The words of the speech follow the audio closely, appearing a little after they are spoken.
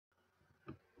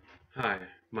Hi,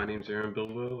 my name's Aaron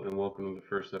Bilbo, and welcome to the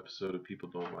first episode of People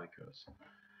Don't Like Us.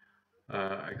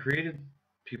 I created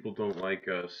People Don't Like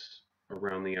Us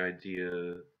around the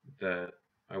idea that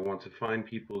I want to find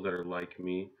people that are like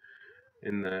me,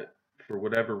 and that for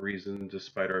whatever reason,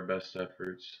 despite our best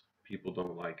efforts, people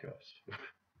don't like us.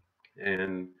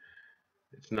 And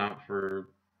it's not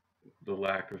for the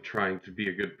lack of trying to be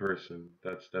a good person,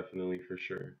 that's definitely for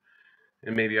sure.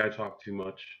 And maybe I talk too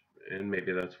much, and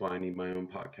maybe that's why I need my own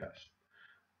podcast.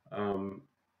 Um,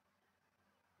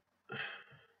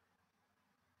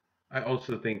 I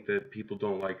also think that people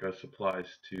don't like us applies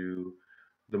to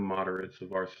the moderates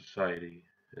of our society,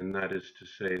 and that is to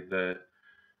say that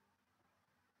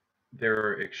there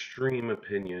are extreme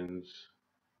opinions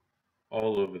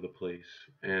all over the place,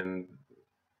 and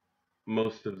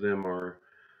most of them are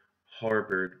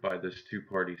harbored by this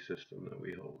two-party system that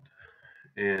we hold.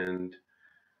 And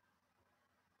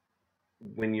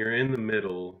when you're in the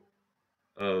middle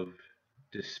of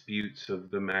disputes of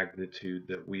the magnitude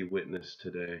that we witness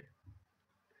today,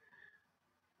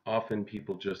 often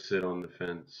people just sit on the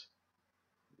fence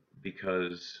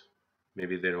because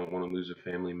maybe they don't want to lose a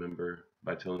family member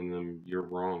by telling them you're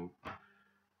wrong,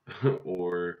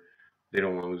 or they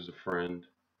don't want to lose a friend,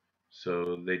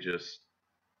 so they just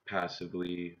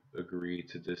passively agree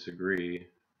to disagree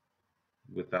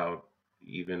without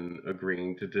even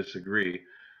agreeing to disagree.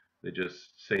 They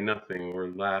just say nothing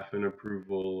or laugh in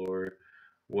approval or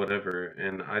whatever.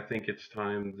 And I think it's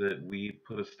time that we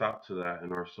put a stop to that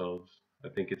in ourselves. I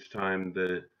think it's time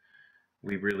that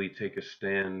we really take a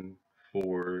stand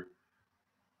for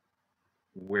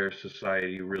where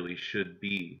society really should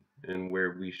be and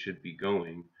where we should be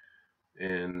going,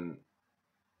 and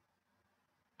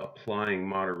applying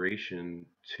moderation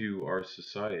to our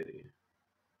society.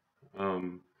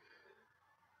 Um,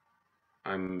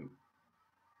 I'm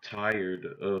tired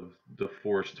of the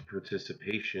forced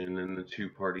participation in the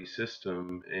two-party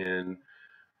system, and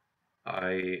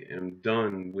I am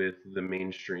done with the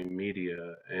mainstream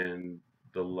media and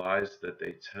the lies that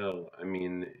they tell. I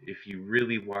mean, if you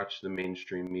really watch the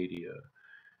mainstream media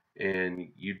and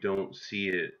you don't see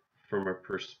it from a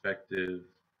perspective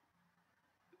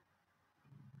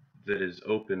that is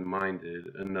open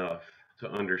minded enough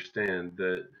to understand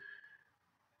that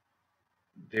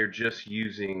they're just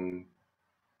using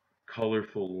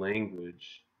colorful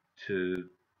language to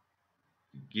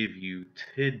give you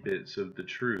tidbits of the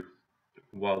truth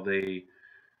while they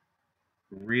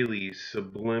really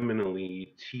subliminally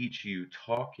teach you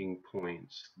talking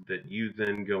points that you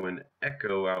then go and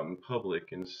echo out in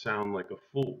public and sound like a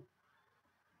fool.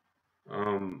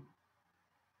 Um,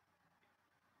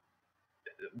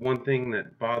 One thing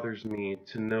that bothers me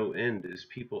to no end is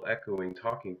people echoing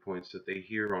talking points that they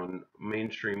hear on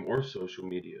mainstream or social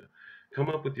media. Come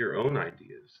up with your own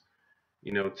ideas.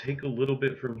 Take a little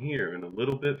bit from here and a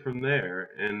little bit from there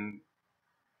and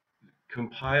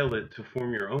compile it to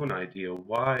form your own idea.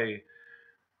 Why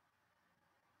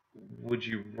would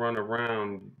you run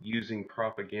around using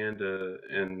propaganda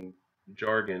and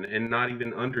jargon and not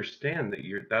even understand that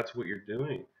that's what you're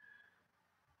doing?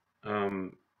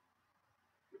 Um,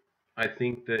 I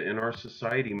think that in our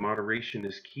society, moderation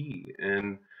is key,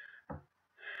 and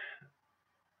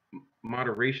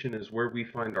moderation is where we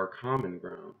find our common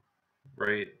ground,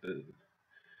 right?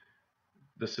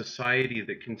 The society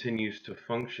that continues to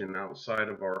function outside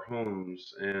of our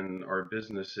homes and our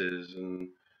businesses and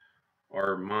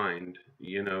our mind,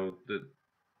 that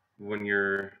when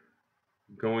you're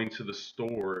going to the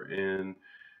store and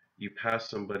you pass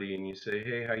somebody and you say,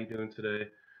 "Hey, how you doing today?"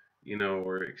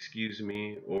 Or "Excuse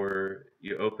me," or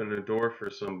you open a door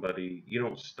for somebody, you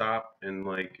don't stop and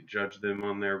like judge them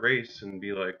on their race and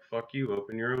be like, "Fuck you,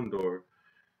 open your own door."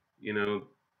 You know,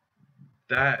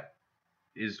 that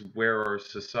is where our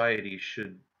society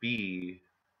should be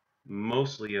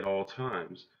mostly at all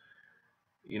times.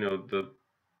 The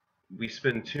We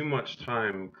spend too much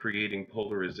time creating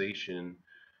polarization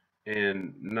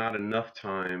and not enough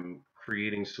time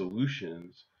creating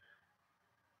solutions.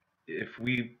 If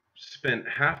we spent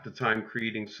half the time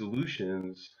creating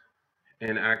solutions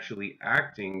and actually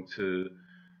acting to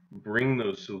bring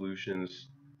those solutions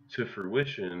to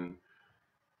fruition,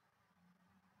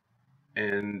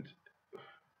 and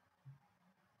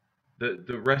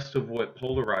the rest of what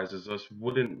polarizes us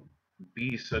wouldn't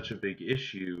be such a big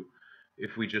issue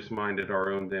if we just minded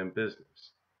our own damn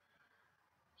business.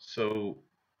 So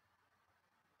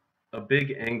a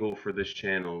big angle for this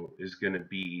channel is going to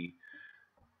be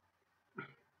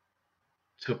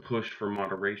to push for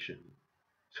moderation,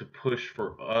 to push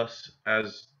for us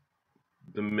as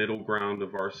the middle ground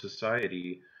of our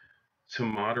society to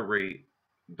moderate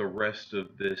the rest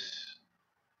of this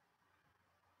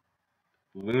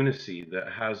lunacy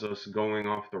that has us going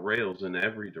off the rails in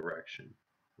every direction,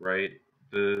 right?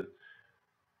 The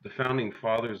the founding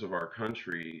fathers of our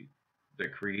country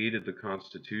that created the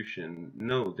Constitution,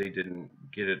 no, they didn't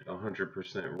get it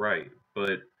 100% right,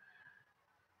 but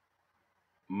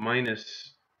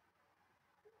minus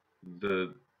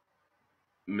the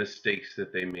mistakes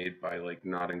that they made by like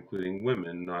not including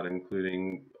women, not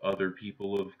including other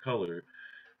people of color,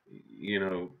 you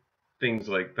know, things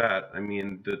like that. I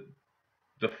mean,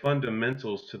 the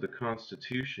fundamentals to the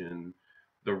Constitution,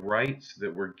 the rights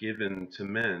that were given to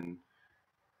men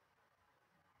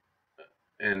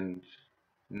and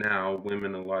now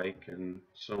women alike and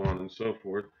so on and so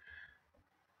forth,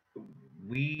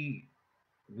 we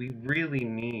we really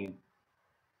need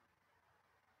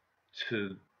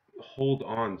to hold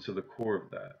on to the core of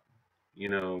that. You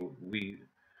know, we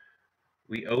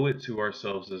owe it to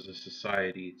ourselves as a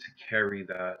society to carry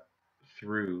that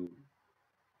through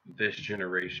this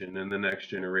generation and the next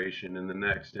generation and the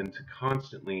next, and to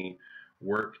constantly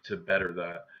work to better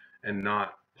that and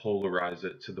not polarize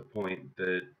it to the point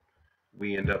that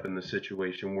we end up in the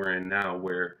situation we're in now,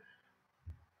 where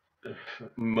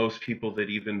most people that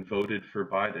even voted for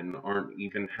Biden aren't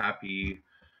even happy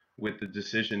with the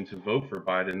decision to vote for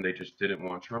Biden. They just didn't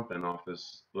want Trump in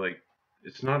office. Like,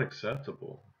 it's not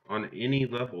acceptable on any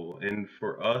level. And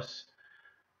for us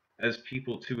as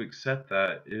people to accept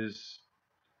that is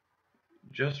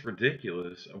just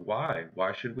ridiculous. Why?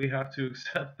 Why should we have to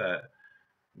accept that?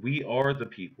 We are the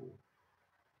people.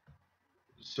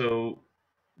 So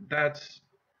that's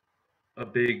a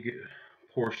big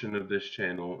portion of this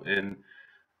channel. And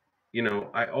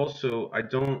I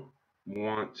don't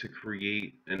want to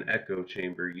create an echo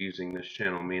chamber using this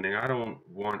channel, meaning I don't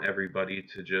want everybody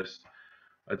to just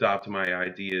adopt my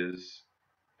ideas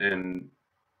and,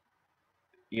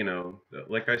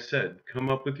 like I said, come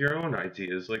up with your own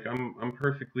ideas. Like, I'm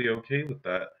perfectly okay with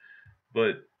that.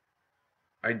 But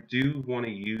I do want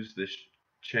to use this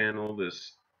channel,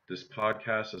 this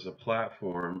podcast, as a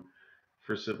platform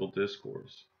for civil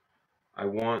discourse. I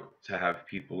want to have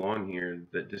people on here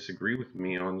that disagree with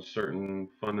me on certain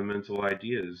fundamental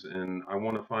ideas, and I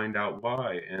want to find out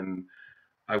why. And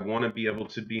I want to be able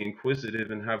to be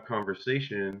inquisitive and have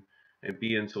conversation and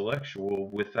be intellectual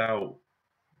without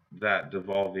that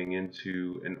devolving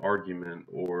into an argument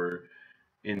or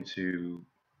into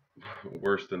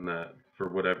worse than that, for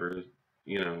whatever,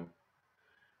 you know,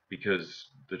 because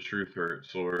the truth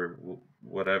hurts or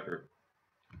whatever.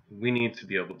 We need to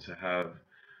be able to have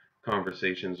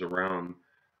conversations around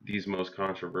these most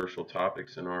controversial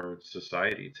topics in our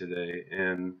society today.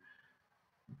 And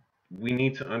we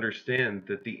need to understand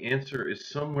that the answer is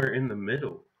somewhere in the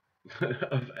middle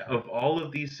of all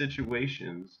of these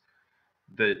situations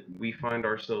that we find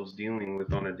ourselves dealing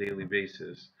with on a daily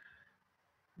basis.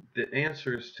 The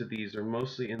answers to these are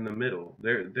mostly in the middle.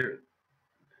 They're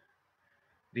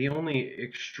the only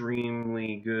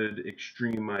extremely good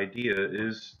extreme idea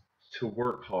is to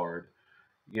work hard,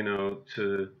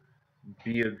 to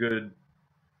be a good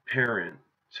parent,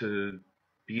 to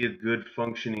be a good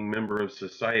functioning member of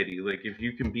society. Like, if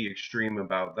you can be extreme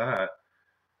about that,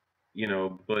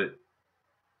 but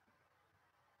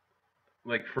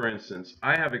like, for instance,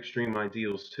 I have extreme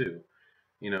ideals too.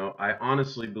 I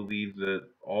honestly believe that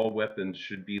all weapons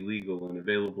should be legal and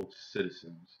available to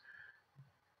citizens,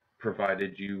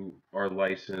 provided you are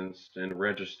licensed and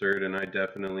registered. And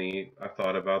I've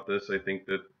thought about this. I think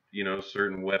that,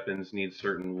 certain weapons need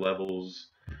certain levels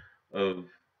of,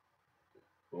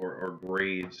 or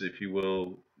grades, if you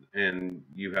will, and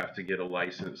you have to get a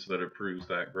license that approves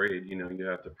that grade. You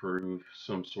have to prove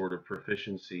some sort of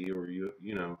proficiency, or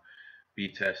be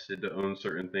tested to own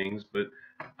certain things. But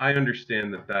I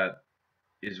understand that that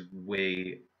is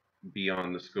way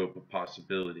beyond the scope of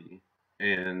possibility,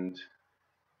 and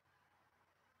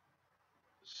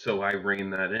so I rein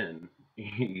that in,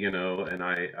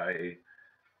 and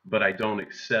but I don't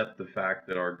accept the fact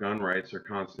that our gun rights are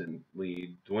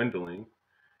constantly dwindling,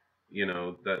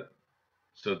 that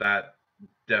so that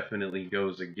definitely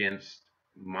goes against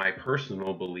my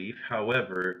personal belief.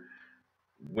 However,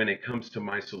 when it comes to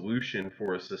my solution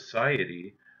for a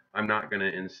society, I'm not going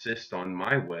to insist on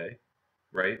my way,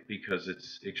 right? Because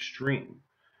it's extreme.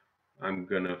 I'm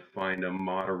going to find a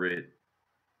moderate,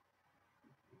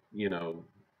 you know,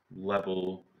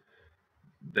 level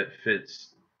that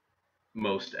fits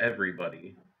most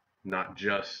everybody, not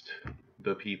just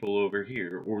the people over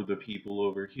here or the people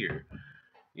over here.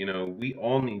 We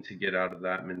all need to get out of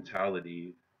that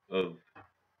mentality of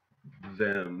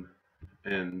them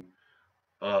and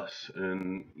us,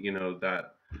 and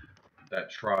that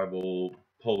tribal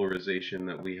polarization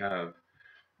that we have.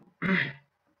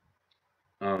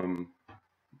 Um,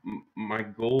 my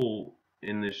goal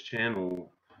in this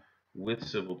channel with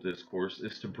civil discourse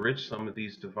is to bridge some of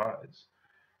these divides,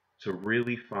 to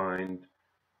really find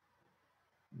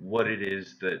what it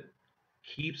is that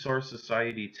keeps our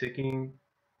society ticking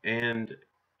and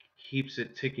keeps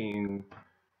it ticking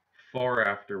far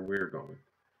after we're gone.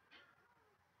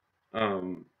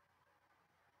 Um,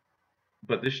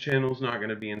 but this channel is not going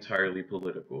to be entirely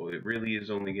political. It really is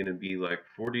only going to be like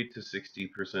 40 to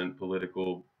 60%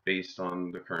 political based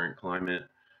on the current climate.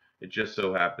 It just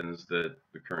so happens that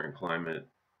the current climate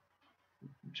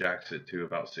jacks it to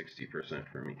about 60%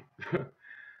 for me.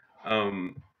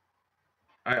 um,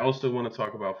 I also want to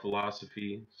talk about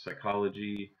philosophy,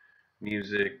 psychology,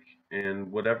 music,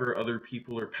 and whatever other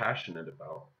people are passionate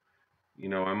about. You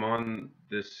know, I'm on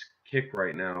this kick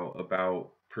right now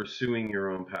about pursuing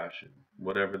your own passion,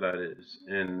 whatever that is.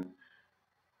 And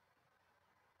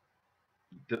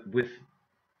with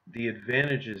the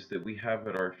advantages that we have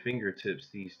at our fingertips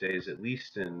these days, at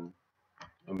least in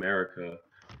America,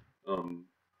 um,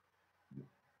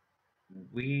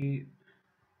 we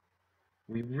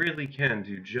we really can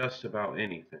do just about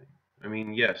anything. I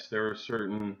mean, yes, there are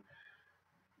certain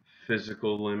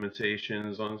physical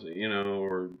limitations on,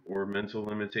 or mental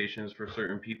limitations for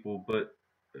certain people, but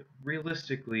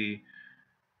realistically,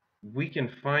 we can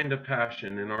find a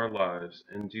passion in our lives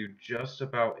and do just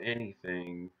about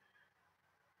anything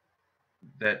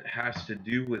that has to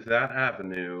do with that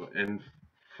avenue and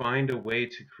find a way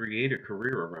to create a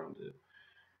career around it.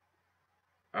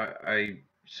 I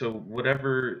so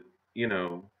whatever, you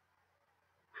know,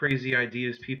 crazy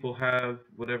ideas people have,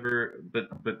 whatever,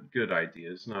 but good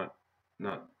ideas,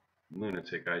 not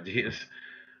lunatic ideas.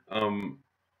 Um,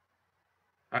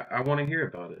 I want to hear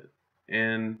about it,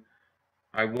 and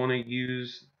I want to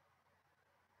use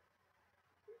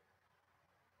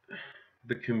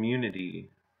the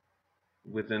community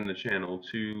within the channel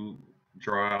to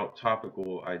draw out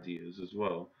topical ideas as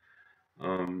well.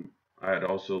 Um, I'd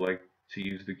also like to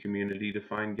use the community to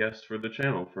find guests for the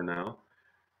channel for now.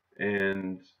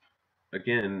 And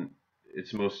again,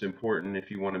 it's most important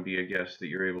if you want to be a guest that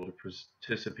you're able to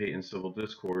participate in civil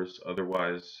discourse.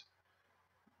 Otherwise,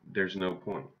 there's no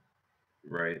point,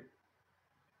 right?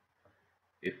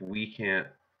 If we can't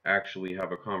actually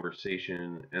have a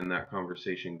conversation and that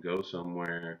conversation go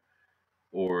somewhere,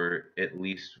 or at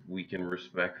least we can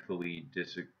respectfully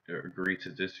agree to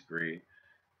disagree,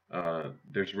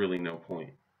 there's really no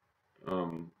point.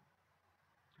 Um,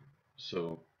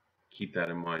 so keep that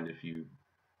in mind if you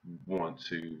want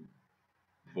to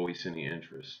voice any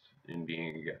interest in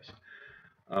being a guest.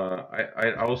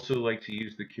 I also like to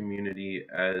use the community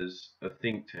as a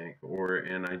think tank or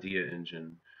an idea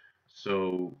engine.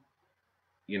 So,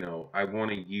 I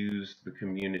want to use the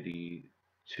community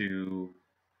to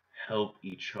help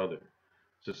each other,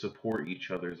 to support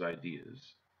each other's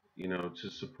ideas, to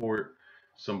support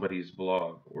somebody's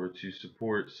blog or to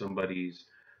support somebody's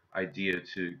idea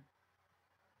to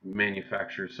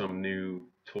manufacture some new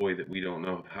toy that we don't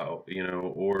know about,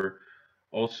 or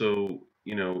also,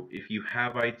 if you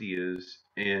have ideas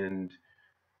and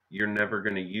you're never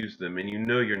going to use them and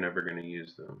you're never going to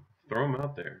use them, throw them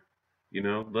out there.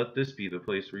 Let this be the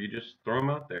place where you just throw them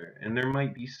out there. And there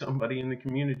might be somebody in the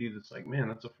community that's like, man,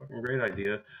 that's a fucking great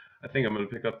idea. I think I'm going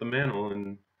to pick up the mantle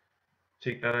and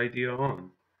take that idea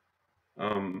on.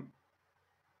 Um,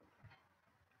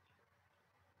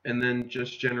 and then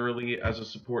just generally as a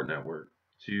support network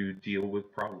to deal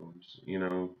with problems,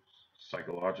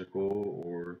 psychological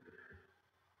or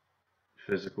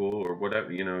physical or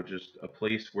whatever, just a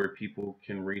place where people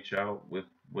can reach out with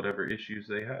whatever issues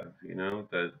they have,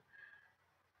 that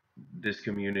this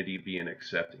community be an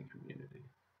accepting community.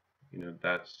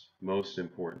 That's most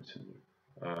important to me.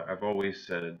 I've always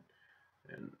said,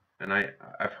 and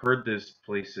I've heard this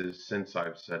places since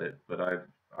I've said it, but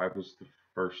I was the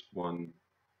first one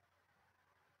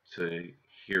to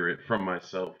hear it from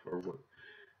myself, or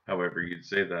however you'd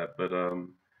say that. But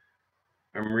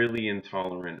I'm really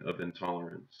intolerant of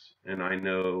intolerance, and I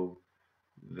know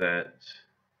that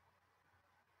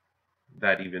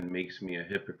that even makes me a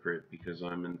hypocrite because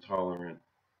I'm intolerant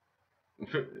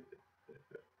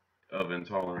of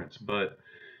intolerance. But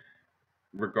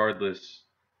regardless,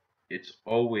 it's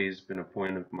always been a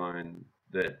point of mine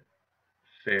that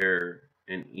fair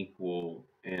and equal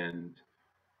and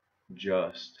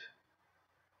just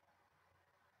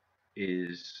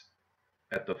is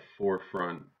at the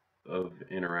forefront of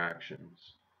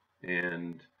interactions.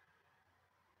 And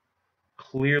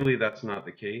clearly that's not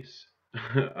the case.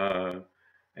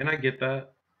 And I get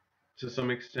that to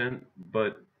some extent,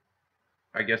 but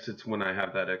I guess it's when I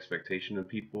have that expectation of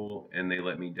people and they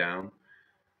let me down.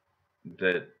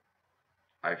 that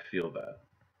I feel that.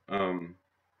 Um,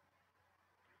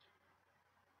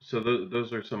 so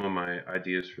those are some of my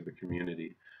ideas for the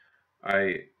community.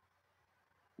 I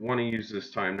want to use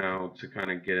this time now to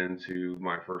kind of get into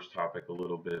my first topic a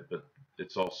little bit, but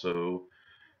it's also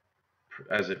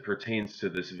as it pertains to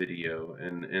this video,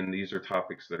 and these are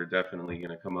topics that are definitely going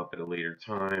to come up at a later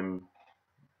time,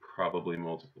 probably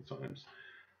multiple times.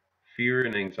 Fear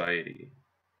and anxiety.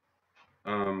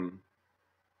 Um,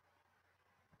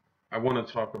 I want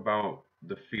to talk about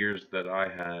the fears that I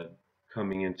had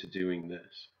coming into doing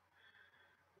this.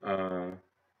 Uh,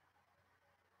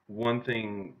 One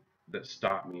thing that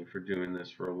stopped me for doing this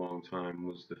for a long time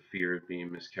was the fear of being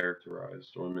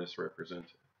mischaracterized or misrepresented.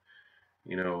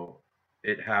 You know,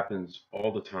 it happens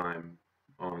all the time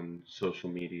on social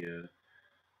media.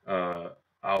 Uh,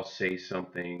 I'll say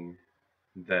something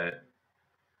that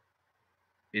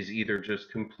is either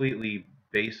just completely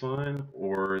baseline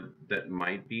or that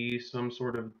might be some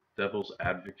sort of devil's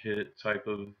advocate type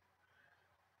of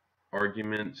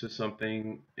argument to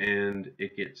something, and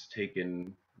it gets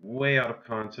taken way out of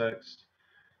context.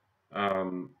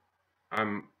 Um,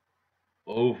 I'm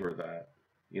over that.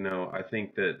 You know, I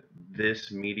think that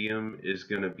this medium is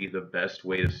going to be the best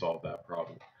way to solve that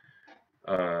problem.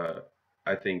 Uh,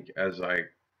 I think as I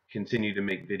continue to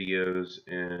make videos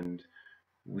and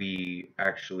we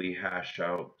actually hash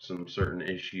out some certain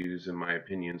issues and my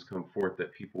opinions come forth,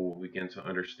 that people will begin to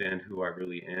understand who I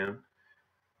really am.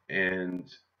 And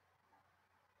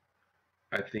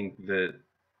I think that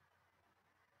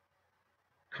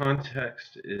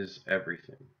context is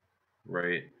everything,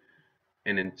 right?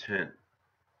 And intent.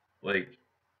 Like,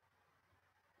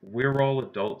 we're all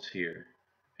adults here.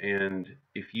 And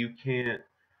if you can't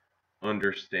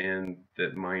understand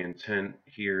that my intent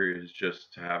here is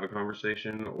just to have a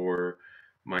conversation, or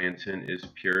my intent is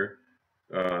pure,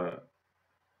 uh,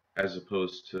 as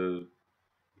opposed to,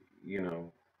 you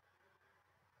know,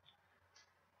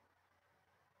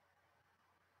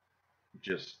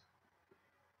 just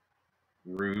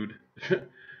rude,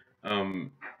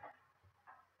 um,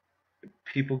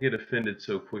 people get offended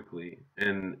so quickly.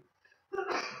 And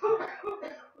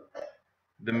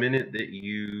the minute that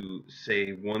you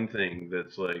say one thing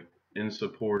that's like in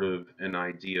support of an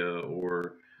idea,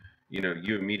 or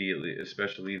you immediately,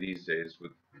 especially these days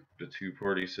with the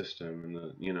two-party system, and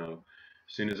as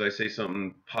soon as I say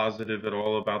something positive at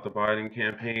all about the Biden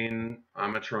campaign,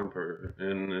 I'm a Trumper,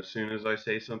 and as soon as I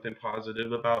say something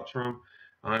positive about Trump,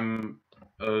 I'm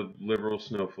a liberal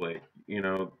snowflake.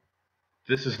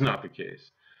 This is not the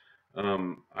case.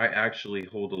 I actually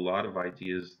hold a lot of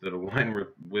ideas that align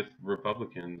with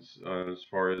Republicans, as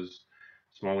far as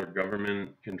smaller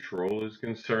government control is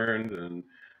concerned, and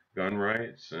gun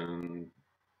rights, and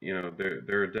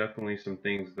there are definitely some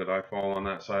things that I fall on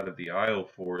that side of the aisle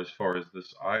for, as far as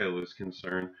this aisle is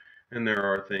concerned, and there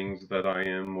are things that I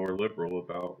am more liberal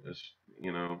about, as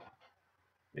you know,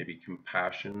 maybe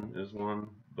compassion is one,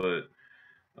 but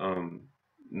um,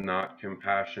 not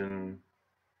compassion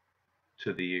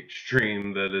to the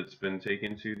extreme that it's been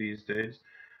taken to these days.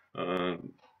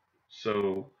 Um,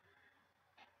 so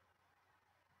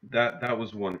that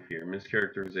was one fear: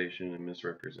 mischaracterization and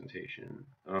misrepresentation.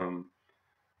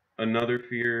 Another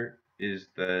fear is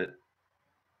that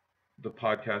the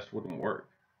podcast wouldn't work,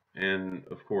 and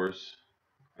of course,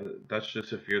 that's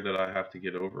just a fear that I have to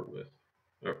get over with.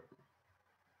 Or,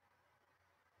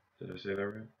 did I say that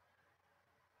right?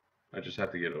 I just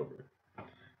have to get over it.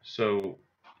 So,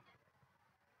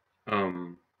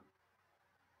 um,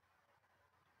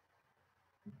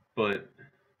 but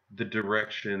the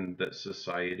direction that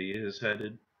society is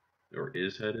headed, or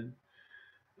is headed,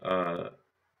 uh,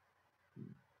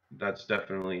 that's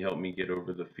definitely helped me get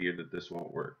over the fear that this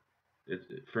won't work.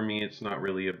 For me, it's not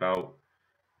really about,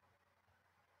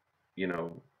 you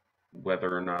know,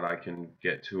 whether or not I can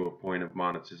get to a point of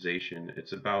monetization.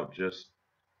 It's about just,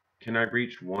 can I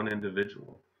reach one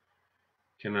individual?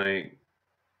 Can I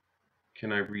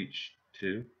can I reach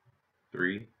two,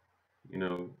 three? You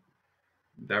know,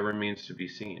 that remains to be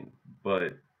seen.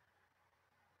 But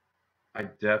I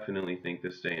definitely think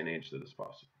this day and age that is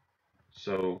possible.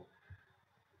 So,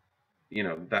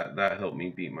 that helped me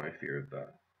beat my fear of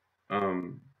that.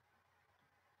 Um,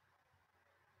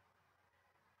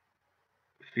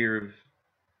 Fear of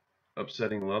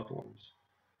upsetting loved ones,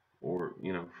 or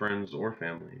friends or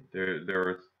family. There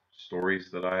are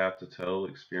stories that I have to tell,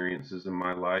 experiences in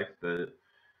my life that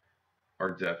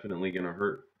are definitely going to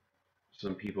hurt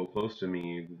some people close to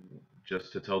me,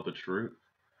 just to tell the truth.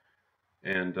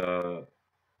 And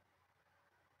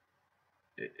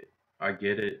it, I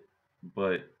get it,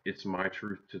 but it's my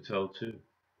truth to tell too.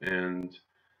 And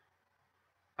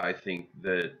I think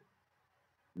that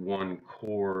one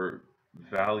core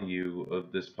value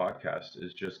of this podcast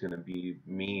is just going to be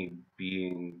me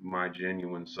being my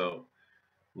genuine self.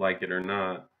 Like it or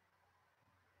not,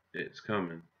 it's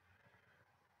coming.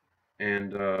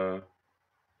 And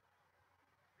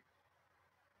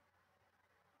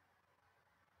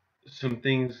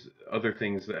other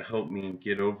things that help me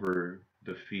get over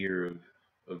the fear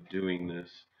of doing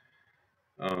this,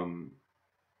 um,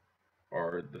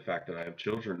 are the fact that I have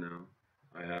children now.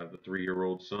 I have a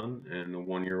 3-year-old son and a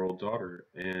 1-year-old daughter,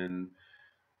 and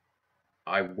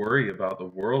I worry about the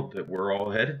world that we're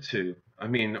all headed to. I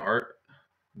mean,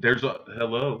 there's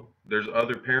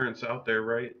other parents out there,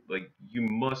 right? Like, you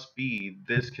must be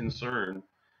this concerned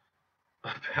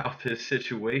about this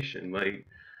situation. Like,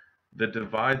 the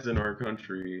divides in our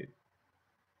country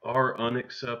are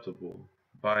unacceptable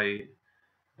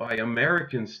by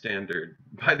American standard,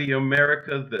 by the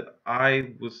America that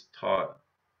I was taught.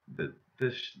 That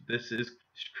this is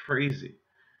crazy,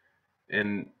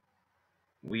 and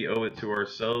we owe it to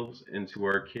ourselves and to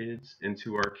our kids and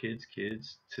to our kids'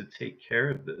 kids to take care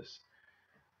of this.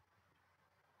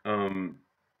 Um,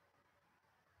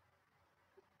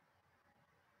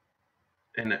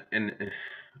 and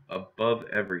above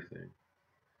everything,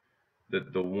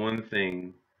 the one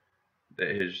thing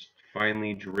that has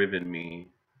finally driven me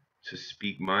to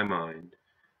speak my mind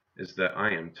is that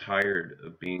I am tired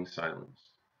of being silenced.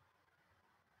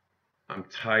 I'm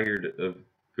tired of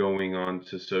going on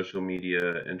to social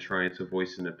media and trying to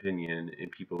voice an opinion,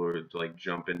 and people are like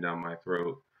jumping down my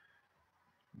throat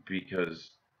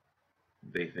because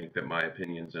they think that my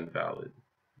opinion's invalid.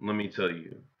 Let me tell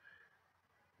you,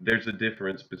 there's a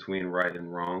difference between right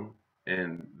and wrong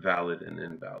and valid and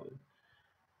invalid.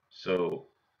 So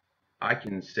I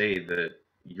can say that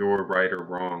you're right or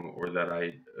wrong, or that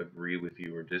I agree with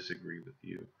you or disagree with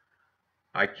you.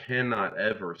 I cannot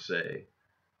ever say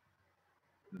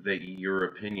that your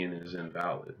opinion is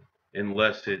invalid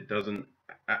unless it doesn't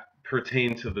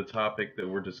pertain to the topic that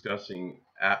we're discussing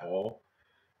at all.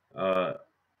 Uh,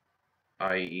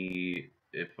 i.e.,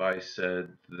 if I said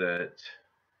that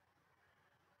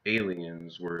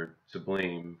aliens were to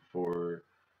blame for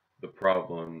the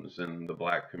problems in the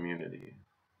black community,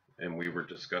 and we were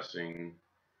discussing,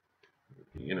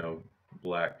 you know,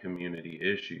 black community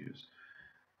issues,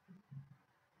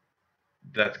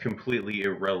 that's completely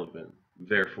irrelevant,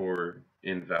 therefore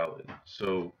invalid.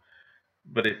 So,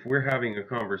 but if we're having a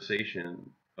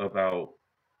conversation about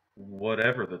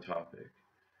whatever the topic,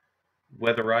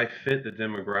 whether I fit the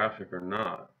demographic or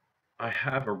not, I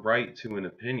have a right to an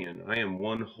opinion. I am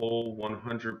one whole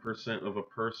 100% of a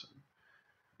person.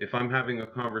 If I'm having a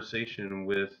conversation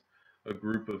with a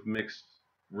group of mixed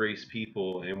race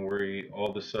people and we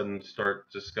all of a sudden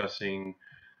start discussing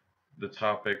the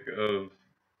topic of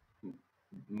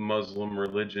Muslim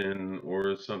religion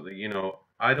or something,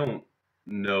 I don't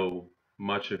know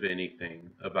much of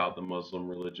anything about the Muslim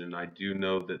religion. I do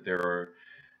know that there are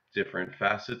different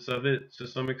facets of it to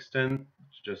some extent,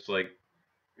 just like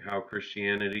how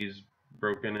Christianity's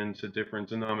broken into different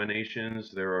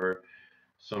denominations. There are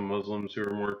some Muslims who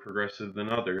are more progressive than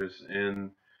others,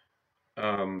 and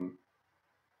um,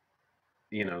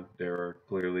 there are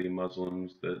clearly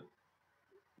Muslims that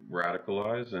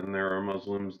radicalize, and there are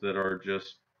Muslims that are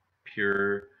just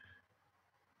pure,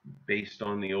 based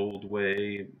on the old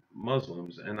way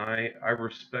Muslims, and I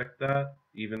respect that,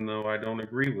 even though I don't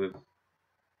agree with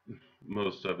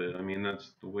most of it. I mean,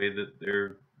 that's the way that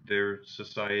their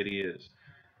society is.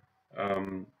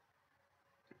 Um,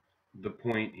 the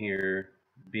point here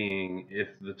being, if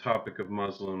the topic of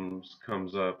Muslims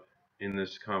comes up in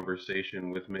this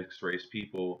conversation with mixed race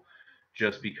people,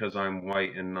 just because I'm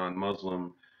white and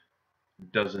non-Muslim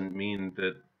doesn't mean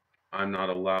that I'm not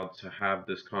allowed to have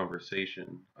this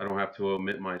conversation. I don't have to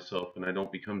omit myself, and I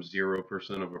don't become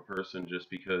 0% of a person just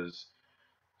because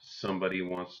somebody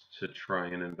wants to try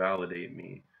and invalidate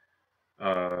me.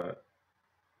 Uh,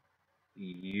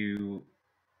 you,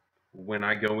 when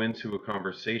I go into a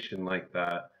conversation like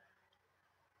that,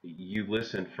 you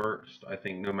listen first. I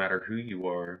think no matter who you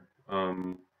are,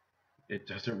 it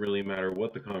doesn't really matter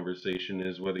what the conversation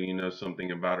is, whether you know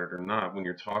something about it or not. When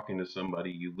you're talking to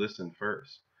somebody, you listen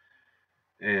first.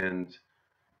 And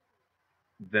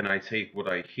then I take what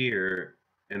I hear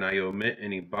and I omit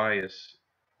any bias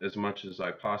as much as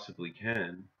I possibly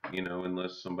can,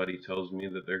 unless somebody tells me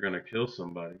that they're going to kill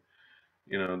somebody.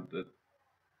 That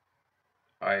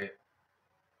I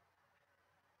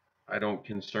I don't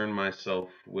concern myself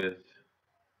with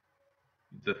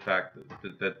the fact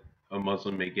that a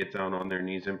Muslim may get down on their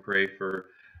knees and pray for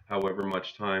however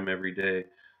much time every day.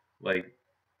 Like,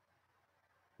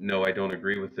 no, I don't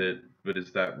agree with it, but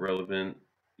is that relevant,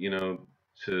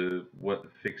 to what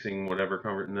fixing whatever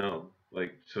comfort? No.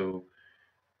 Like, so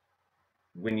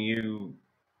when you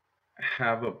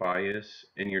have a bias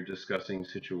and you're discussing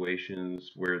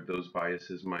situations where those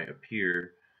biases might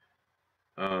appear,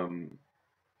 um,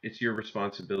 it's your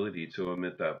responsibility to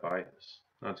omit that bias,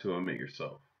 not to omit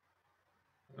yourself.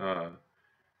 Uh,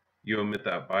 you omit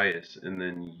that bias and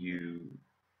then you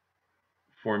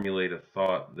formulate a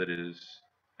thought that is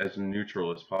as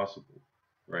neutral as possible,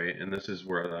 right? And this is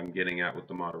where I'm getting at with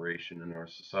the moderation in our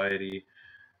society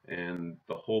and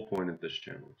the whole point of this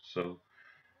channel. So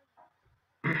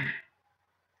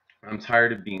I'm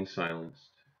tired of being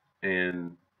silenced,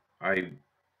 and I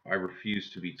I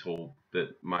refuse to be told that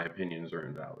my opinions are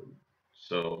invalid.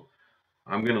 So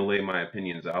I'm gonna lay my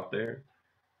opinions out there,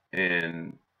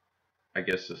 and I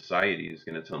guess society is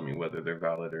gonna tell me whether they're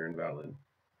valid or invalid.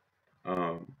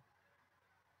 Um,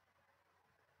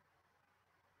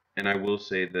 and I will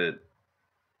say that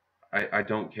I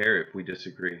don't care if we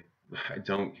disagree. I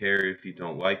don't care if you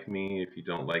don't like me, if you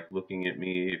don't like looking at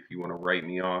me, if you want to write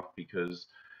me off because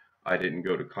I didn't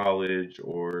go to college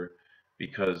or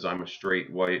because I'm a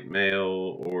straight white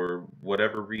male or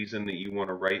whatever reason that you want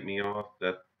to write me off,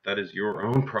 that is your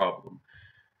own problem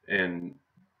and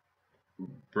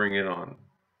bring it on.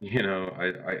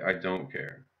 I don't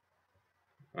care.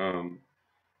 Um,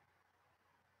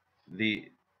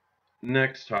 the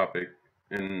next topic,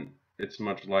 and it's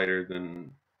much lighter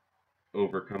than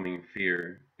overcoming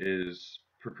fear, is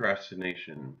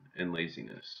procrastination and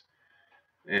laziness.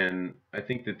 And I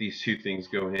think that these two things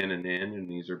go hand in hand, and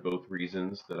these are both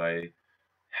reasons that I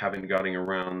haven't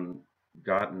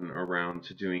gotten around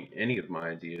to doing any of my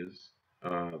ideas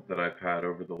that I've had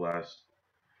over the last,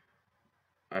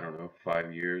 I don't know,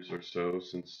 5 years or so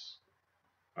since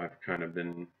I've kind of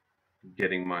been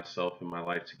getting myself and my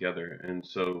life together. And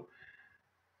so,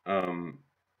 um,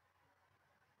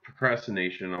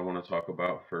 procrastination, I want to talk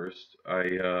about first.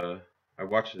 I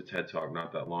watched a TED talk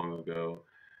not that long ago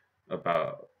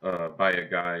about by a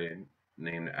guy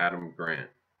named Adam Grant,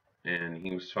 and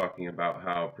he was talking about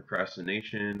how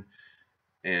procrastination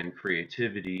and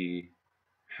creativity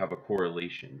have a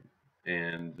correlation,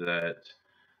 and that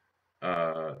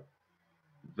uh,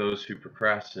 those who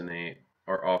procrastinate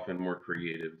are often more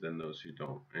creative than those who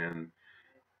don't. And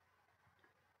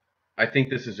I think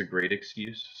this is a great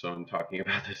excuse, so I'm talking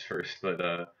about this first. But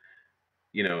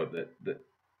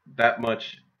that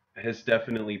much has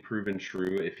definitely proven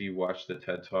true. If you watch the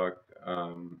TED Talk,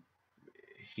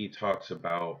 he talks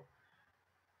about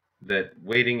that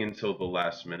waiting until the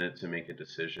last minute to make a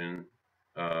decision.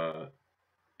 Uh,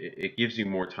 it gives you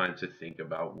more time to think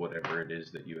about whatever it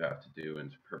is that you have to do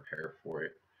and to prepare for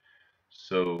it.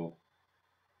 So,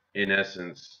 in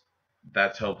essence,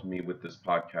 that's helped me with this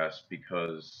podcast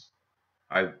because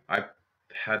I've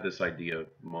had this idea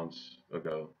months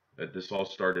ago. That this all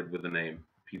started with a name.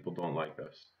 People don't like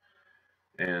us,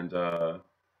 and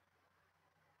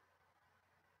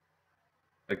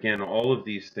again, all of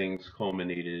these things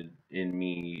culminated in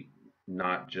me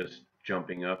not just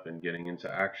jumping up and getting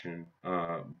into action,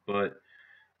 but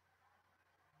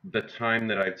the time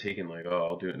that I've taken, like, oh,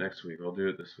 I'll do it next week, I'll do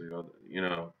it this week,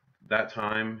 that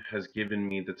time has given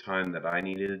me the time that I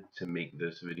needed to make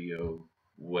this video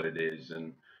what it is,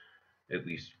 and at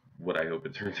least what I hope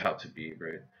it turns out to be,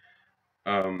 right?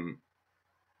 Um,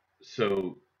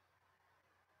 so,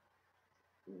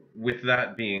 with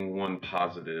that being one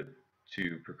positive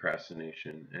to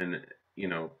procrastination, and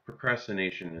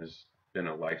procrastination has been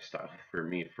a lifestyle for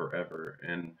me forever,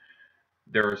 and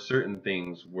there are certain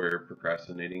things where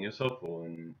procrastinating is helpful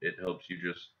and it helps you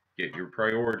just get your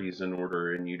priorities in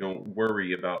order and you don't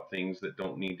worry about things that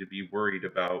don't need to be worried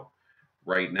about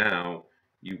right now.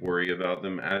 You worry about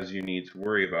them as you need to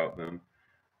worry about them.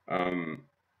 Um,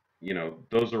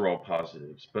 those are all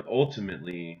positives, but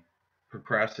ultimately,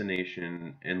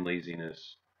 procrastination and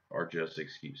laziness are just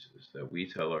excuses that we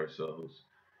tell ourselves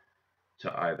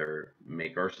to either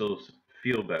make ourselves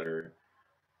feel better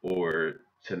or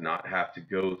to not have to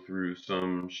go through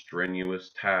some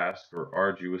strenuous task or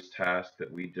arduous task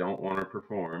that we don't want to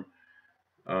perform.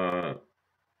 Uh,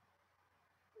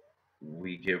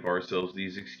 we give ourselves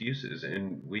these excuses,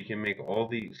 and we can make all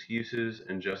the excuses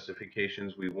and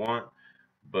justifications we want,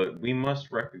 but we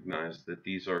must recognize that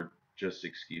these are just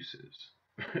excuses.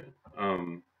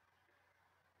 um,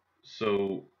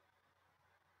 so,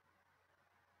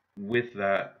 with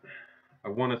that, I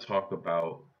want to talk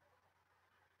about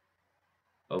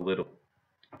a little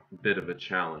bit of a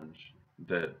challenge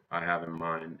that I have in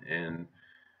mind, and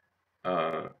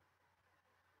uh,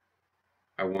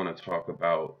 I want to talk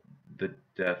about the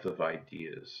death of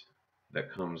ideas.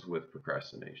 that comes with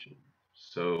procrastination.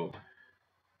 So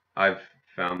I've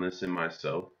found this in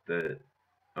myself that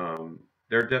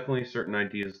there are definitely certain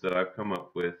ideas that I've come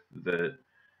up with that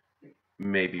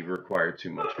maybe require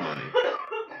too much money,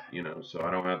 so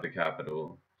I don't have the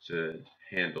capital to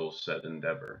handle said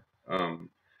endeavor.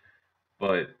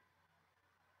 But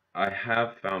I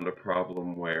have found a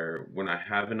problem where when I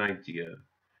have an idea,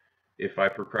 if I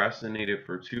procrastinate it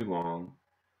for too long,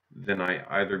 then I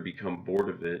either become bored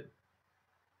of it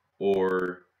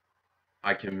or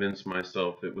I convince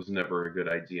myself it was never a good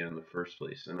idea in the first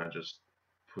place and I just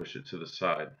push it to the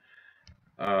side.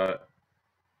 Uh,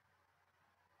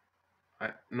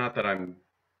 not that I'm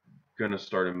gonna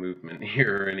start a movement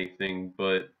here or anything,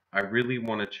 but I really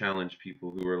want to challenge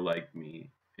people who are like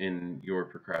me in your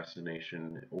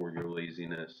procrastination or your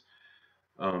laziness.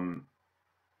 Um,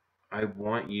 I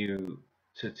want you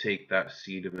to take that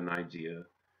seed of an idea,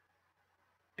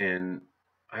 and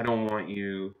I don't want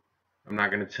you, I'm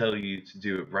not going to tell you to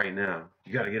do it right now.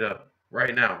 You got to get up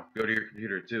right now, go to your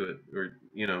computer, do it, or,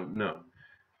 no.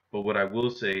 But what I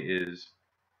will say is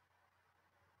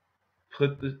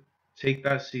put the, take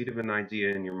that seed of an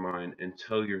idea in your mind and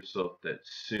tell yourself that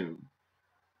soon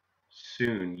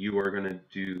you are going to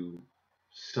do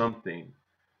something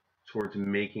towards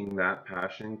making that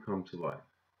passion come to life.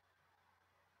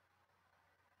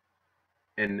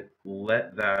 And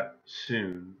let that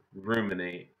soon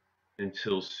ruminate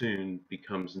until soon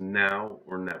becomes now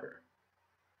or never.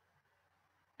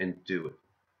 And do it.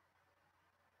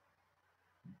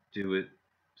 Do it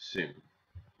soon.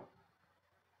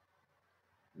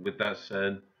 With that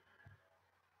said,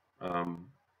 um,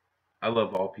 I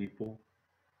love all people,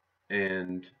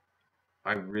 and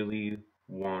I really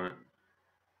want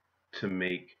to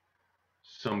make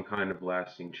some kind of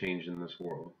lasting change in this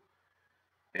world.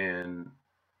 And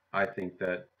I think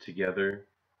that together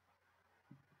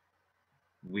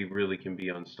we really can be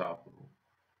unstoppable.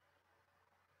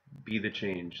 Be the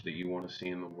change that you want to see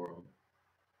in the world.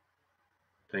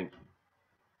 Thank you.